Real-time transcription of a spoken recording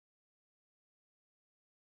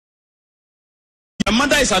A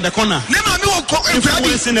mother is at the corner.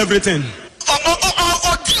 Influencing everything.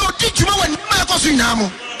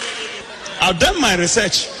 I've done my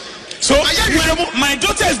research. So when my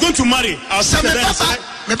daughter is going to marry, I'll say to them,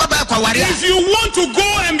 if you want to go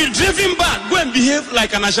and be driven back, go and behave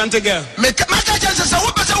like an Asante girl.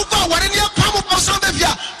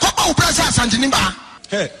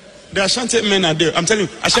 Hey, the Asante men are there. I'm telling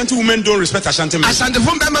you, Asante women don't respect Asante men. Especially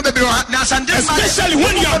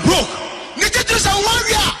when you are broke.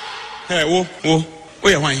 Hey,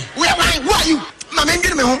 where are you?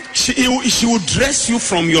 She will dress you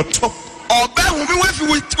from your top.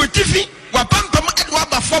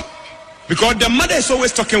 Because the mother is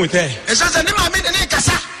always talking with her.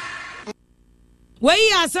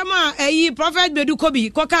 Where are some Prophet Badu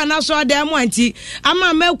Kobi'S, Coca and also their mounty.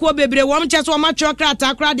 Ama Melko Bebre, one chest or mature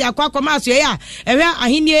crata, crowd, their quackomas, yeah, and where I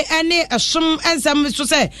hear any assume and some to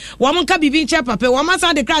say, woman can be being chapapa, one must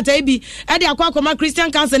have the crat, baby, and their quackoma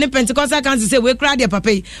Christian council and Pentecostal council say, we cry their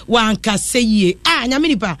papa, one can say ye,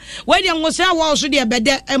 Yaminipa. When young was there, was there bed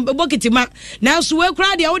and Bokitima. Now, so we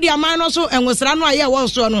cry the audio man also and was run away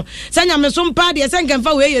also. Send me some party, a second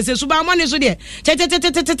for way, says Subaman is there.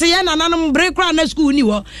 Tetiana, and I'm break round school ni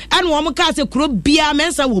wo and wo ka se kro bia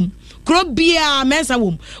mensa wom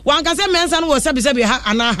wan ka se mensa no wo sabi ha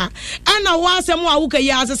anaha ana wa asem a wo ka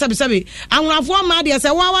ya se sabi anwafo ma de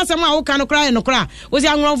se wa asem a wo ka no kra wo se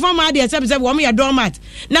anwafo ma de sabi wo me ya dormat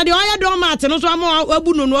na de oya dormat no so am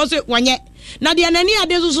abu no no so wonye na de anani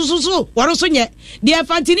ade so woro so nye de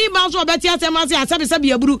fantini ba so obeti asem ase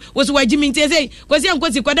sabi aburu wo so wagimi ntese kwesi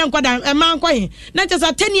ankosi kwada e ma nkwahin na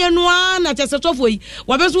chesa tenie no na chesa tofo yi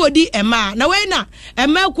wo be so odi e ma na we na e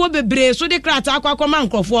ma ko bebre so de krata akwa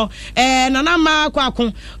nkrofo nana ma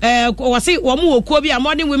akwa wo se wo mu okuo bi a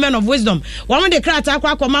modern women of wisdom wo mu de krata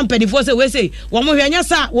akwa mpanifo se we se wo mu hwanya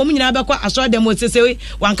sa wo mu nyina be kwa aso dem wo sese we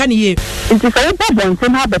wanka ne ye nti so be bonse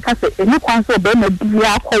na be ka se eni kwan so be ma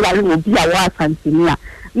bia akwa wale obi a Tanzania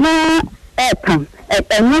na etan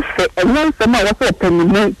enye ma wo so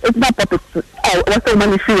penime it's not purpose wo so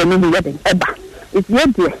many free no me yede eba it's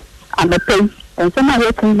yede and the pay and some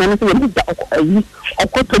of can manage to get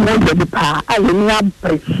okoto mo de pa aye ni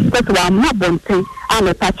abre because wa ma bonten and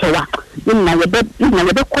a tachewa na ye be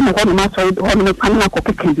come ho ma so ho no pan na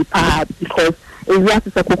kokeke di pa because e ya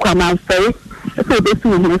se kokwa ma fere so be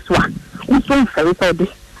su ni so a so fere so de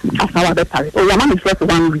asawa be tare o ya ma just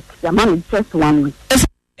 1 week ya ma just 1 week.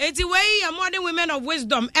 Eti wey a modern women of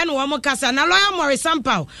wisdom and woman kasa na lawyer Morris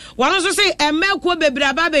Sampao one also say emekuo bebre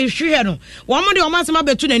aba be hwehwe no woman de omasema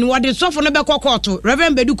betu nani wode sofo no be kokoto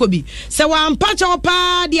Reverend Badu Kobi'S se wan pacha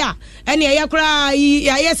opa dia ene ye kra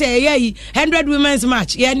ya yes ye 100 women's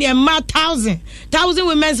match ye ne ma 1000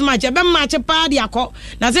 women's match e be match pa dia ko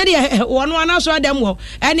na se de wono ana so dem ho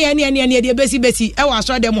ene de besi e wa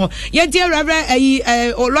so dem ho ye tie Reverend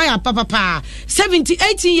lawyer papa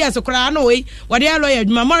 18 years kra no we wode lawyer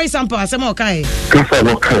Morris Sample asema okay. Kasa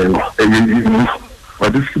okay no.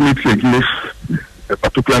 But this committee against a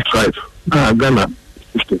particular tribe. Ghana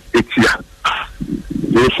Etia.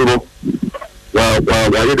 So wa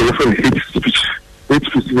ye dey from hate speech. Hate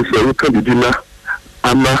speech is a local dinner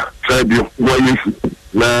ama tribe wo yesu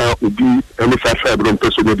na obi any tribe don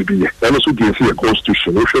person go be here. And also dey see a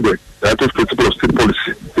constitution. We should that is principle of state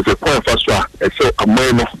policy. It's a point first one. So a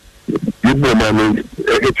minor you know man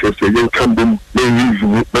it's a young cambum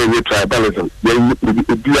may tribalism then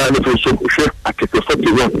be a so share article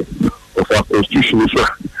 41 of our constitution it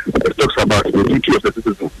talks about the duty of the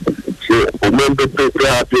citizen so remember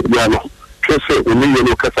say only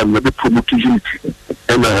you kasa na be promote unity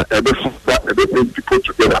and people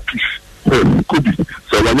together peace could be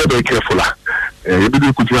so we're not very careful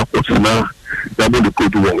everybody could report now that the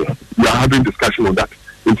code we are having discussion on that.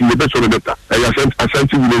 Into the best of the letter.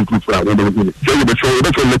 Asante will include for our women. So you better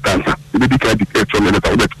letter. You be the from the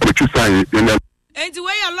letter that you sign. And the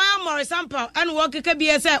way a lawyer Morris Sample and work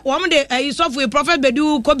KBS, one day a software Prophet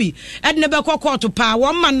Badu Kobi'S and never caught to power.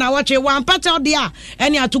 One man now watch one patch out there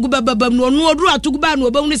and you took babam no drew to ban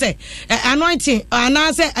no bone say anointing and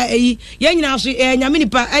I say a young now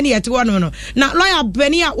Yaminipa any at one. Now lawyer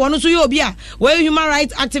Benia one so you be where human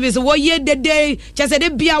rights activists what year the day just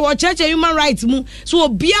said be our church human rights so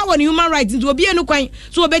be our human rights into be no quite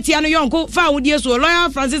so Betty and Yonko found years so lawyer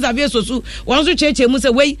Francis Avia so once to church must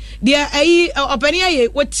away there a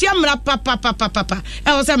what Tiamra papa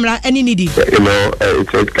Elsamra any needy.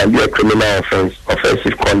 It can be a criminal offense,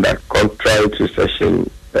 offensive conduct, contrary to section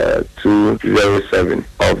 207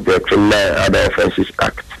 of the Criminal and Other Offences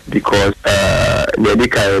Act, because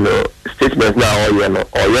statements now or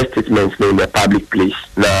your statements in the public place.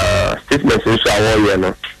 Now statements also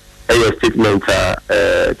a statement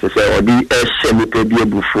to say or the shemi pe bi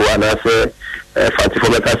ebufu and I say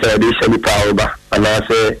Fatifomeca say they shemi power and I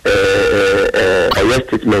say a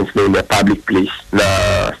statements in the public place.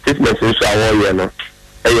 Now statements in so no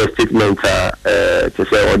a statement to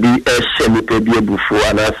say or the shemi pe bi ebufu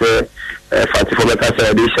and I say Fatifomeca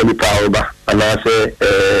say they shemi power and I say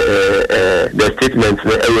the statements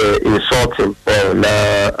insulting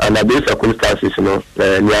under these circumstances,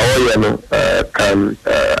 can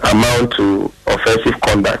amount to offensive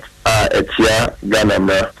conduct. Ghana,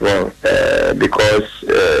 because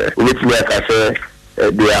with me, I say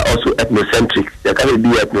they are also ethnocentric. They can't be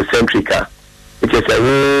ethnocentric. It is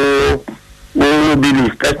a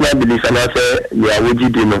belief, personal belief, and I say they are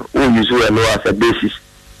who usually know as a basis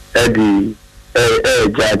the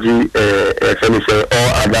judge, or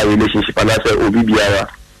other relationship, and I say OBBR,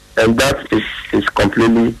 and that is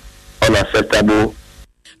completely unacceptable.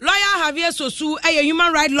 Lawyer Javier Sosu, a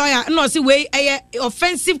human rights lawyer, no see way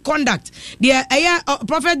offensive conduct. The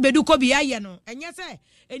Prophet Badu Kobi'S, and yes,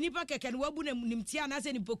 enipa keke wabu na nimtia na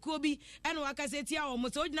se ni pokobi eno akasetia o mo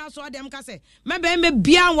so gyina so adem kase mebe me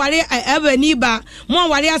bia ware ebe ni ba mo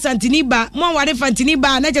ware Asante ni ba mo ware Fantini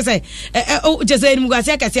ba na chese chese ni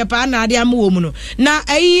mugase kase pa na ade am wo mu no na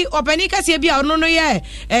ayi opani kase bia ono no ye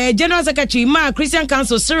General Secretary ma Christian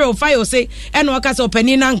Council Cyril Fayo say eno akase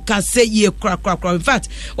opani na nkase ye kra in fact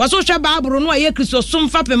waso hwe baabro no ye Kristo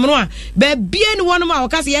somfa pem no a ba bia ni wono ma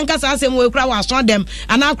akase ye nkasa asem we kra wa so dem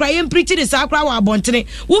ana kra ye preach the sakra wa abontene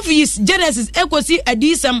Ufis Genesis ekosi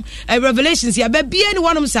adisam Revelations ya be bia ni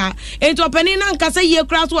wonom sa ento opani na nkasa ye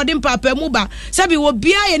kra so odem papa mu ba sabi wo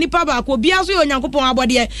bia ye nipa ba ko bia so ye onyankopon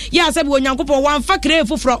abode ya sabi onyankopon wan fa kre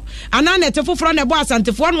fufro ana nete fufro na bo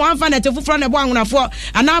asantefo no wan fa nete fufro na bo anwonafo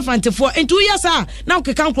ana afantefo ento yesa na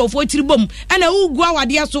okeka nkrofo tiribom ana ugu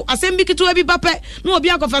awade so asem bi kitu abi pape no obi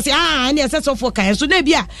akofa se na esesofo kan so na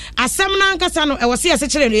bia asem na nkasa no e wo se ese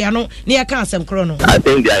kire ya no na ye kan asem kro no. I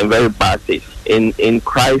think they are in very bad taste. In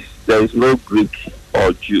Christ there is no Greek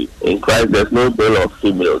or Jew. In Christ there's no male or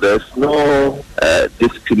female. There's no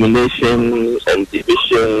discrimination and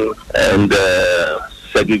division and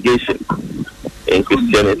segregation in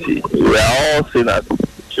Christianity. We are all seen as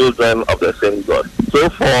children of the same God. So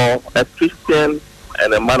for a Christian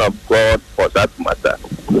and a man of God, for that matter,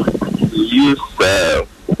 to use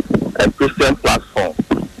a Christian platform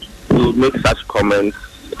to make such comments,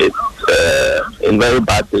 it's in very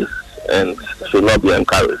bad taste and should not be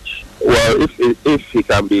encouraged. Well, if he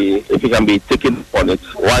can be taken on it,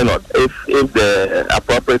 why not? If the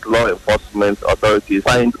appropriate law enforcement authorities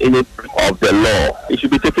find any of the law, it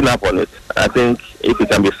should be taken up on it. I think if it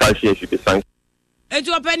can be sanctioned, it should be sanctioned.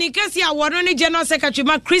 Etu opani kesi aworo ni General Secretary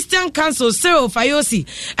ma Christian Council Cyril Fayosi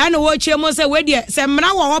and wo chemo se we de se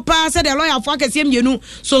mra wo pa se de lawyer for kese mienu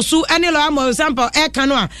so su any lawyer mo sample e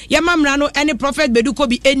kanu a ye mamra no any Prophet Badu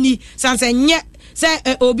Kobi'S eni sanse nye se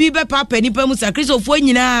obi be papa nipa mu sakristofo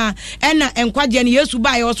nyina ena enkwaje ne Yesu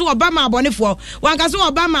ba ye so obama abonefo wanka so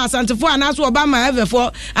obama asantefo ana so obama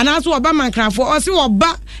evefo ana so obama nkrafo o se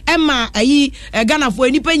oba ema ayi Ghana fo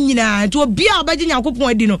nipa nyina to obi a obaje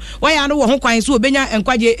Yakopon adi no waya no wo ho kwan so obenya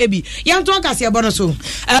enkwaje ebi yanto akase ebo no so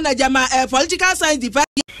ana jama political science department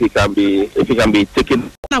if he can be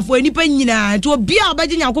taken na fo nipa nyina to obi a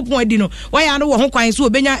obaje Yakopon adi no waya no wo ho kwan so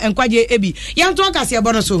obenya enkwaje ebi yanto akase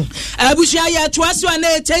ebo no so abushia ya twaso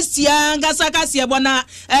na testia ngasa kase ebo na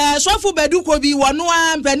sofu Badu Kobi'S wono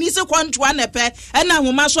ampani se kwantoa nepe na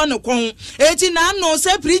homa so ne kon eti na no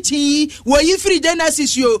se preaching wo yi free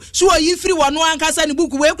Genesis yo so wo yi free wono ankasa ne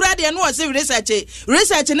book we kura de no se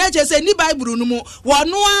research na che se ni Bible no mu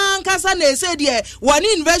wono ankasa na se de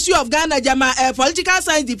woni University of Ghana jama political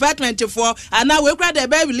science department for ana we kura de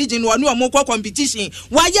religion wono omko competition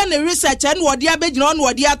waye ne research and wo de abegina on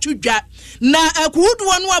wo de atodwa na akudu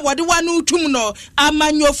wono abode wanu tum no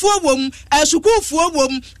amanyofo wom sukuufo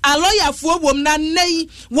wom aloyafo wom na nei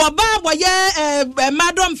wo ba boye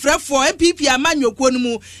madam frefo MPP amanyoko no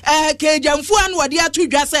mu kejamfo an wo de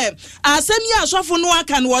atodwa se asem ya sofo no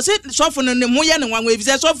aka no wo se sofo no ne ho ye ne wanwa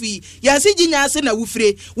efise sofi ya si ginya ase na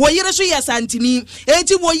wufre wo yire so ya santini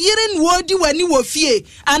enti wo yire no odi wani wo fie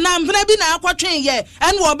anampena bi na akwotwen ye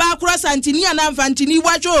en wo ba akora santini anamfantini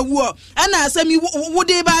wacho owuo ana asem wo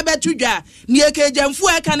de ba betodwa ni ekejamfo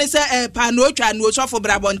aka ne se pa no twa no sofo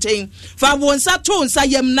brabonten fa wonsa to nsa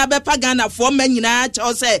yem na bepa Ghana fo manyina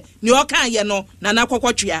cha se ni o kan ye no na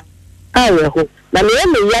nakwotwa aye ho na me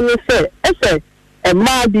ya ne se ese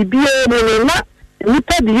ma bibie mu na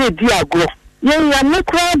nipa bi edi agro ye ya ne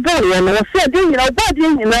kwa bo ye no se de nyina bo de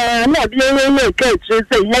nyina na bi ye ka tire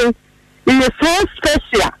se ye is so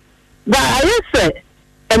special but I say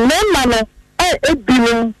a man no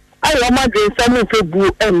ebinu I am a dream some of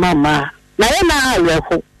you and mamma. Now, I'm a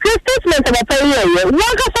statement about a year.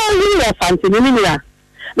 What is all you are something in India?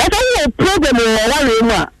 But I will program in 1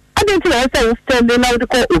 room. I didn't know standing out to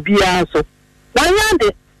call Ubiaso. Why not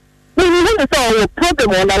it? We will saw a program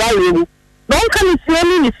on our room. Don't come and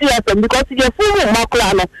see me see us because you're full of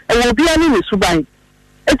Maclano and will be an in Subai.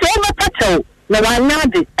 It's all a patcho. No, I'm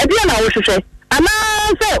not it. I didn't know what to say. And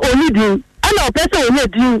I say only do. I know person only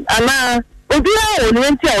do. And I Ubia only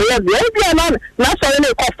until maybe I'm not so in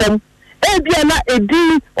a coffin. Ebiana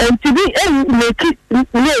edi on TV and make it no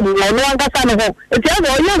one person home. It's the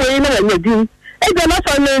other way no one do. Ebiana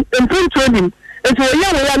so improve training. It's a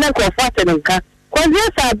young man called Fatenka. Because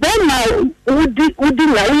yes, I don't know would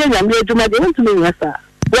do like William Yajuma to me, yes, sir.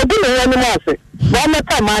 We're doing one more. One more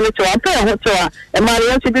time, man, to a pair and my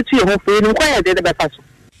want to be to your home, inquire the best.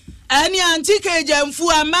 Any antique jamfu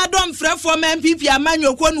a madam frɛ for MPP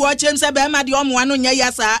amanyo kon watching se be ma de omo anu nya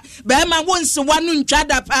yasa be ma wonse wanu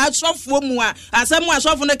ntwada pa asofo mu a asɛm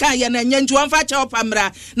asofo no kan ye na nya ntu onfa che opamra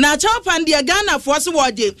na che opan de Ghana fo se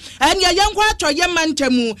woje ene yenkwa atoye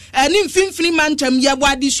mantamu ene mfimfini mantam ye bo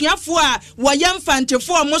adesuafo a wo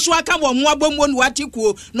yemfantefo omo so aka wo mo abomo no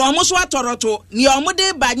watikuo na omo so atoroto ne omo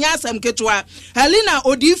de banya asɛm ketwa Helena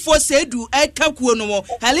odifo sedu eka kuo no mo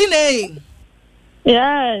Helena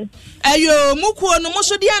Yes. Ayo mukuo no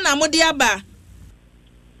muso dia na mo dia ba.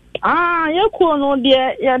 Yekuo no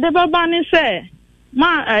dia ya de baba ni se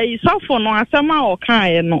ma isofo no asema o kan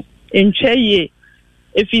ye no entwe ye.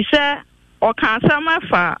 Efi se o kan asema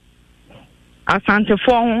fa asante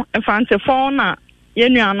fo na ye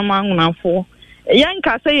nuanom anwonafo. Yen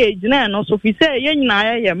ka se ye gina no so fi se ye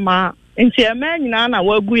nyina ye ma enti e ma nyina na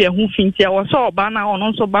wagu ye hu finti e wo so oba na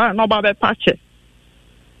ono so ba no ba be pache.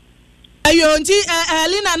 Ayo nti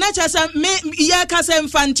Elina na chasa me ya kasa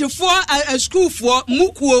mfantifo schoolfo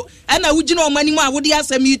mukuo na wugina omani mu a wodi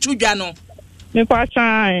asem yitudwa no me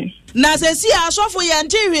kwachan na sesi asofo ye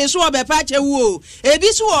ntihwe so obepa chewu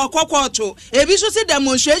ebi so okokoto ebi so se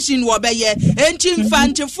demonstration wo beye enti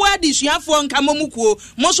mfantifo adisuafo nka mukuo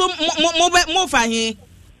mo so mo fahe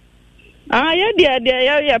ye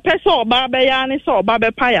dia pese oba be ya ni so oba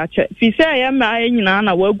be pa ya che fi se ye ma nyina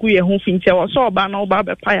na wagu ye hu finche wo so oba na oba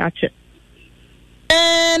be pa ya che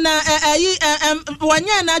na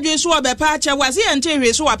wanya na dwe so obepa ache wase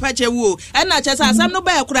ntehwe so wapache wo na che asam no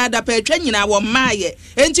ba yakura da pa atwa nyina wo maaye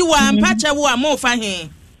enti wa mpache wo amofa he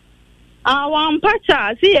wa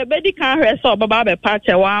mpacha si ye bedi kan hwe so baba be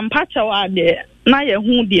pache wa mpacha wa de na ye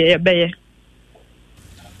hu de ye beye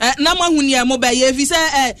na mahuni ya mobaye vi se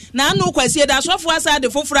na anu kwasie da sofo asa de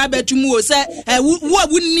fofora batumu o se wo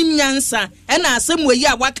awunnim nyansa na asem wayi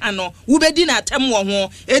a waka no wo bedi na atem wo ho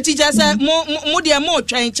etija se mo de mo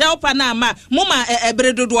twen chelpa na ama mo ma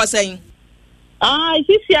ebre dodo sen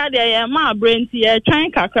sisi ade ye ma brenti ye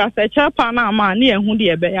twen kakra se chelpa na ama na ehu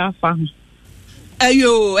de be ya fa ho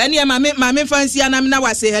ayo ene mame fancy anam na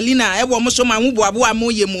wase Helena e wo mo so ma hu boabo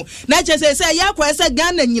amoye mu na chese se ya kwa se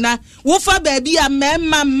Ghana nyina wo fa baabi a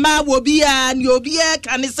mema wo bia ne obi e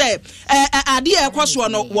kan se ade e kwaso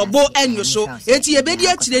no wo bo enyo so eti e bedi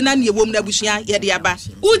akire na ne wom na busua ye de aba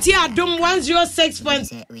uti adom 106.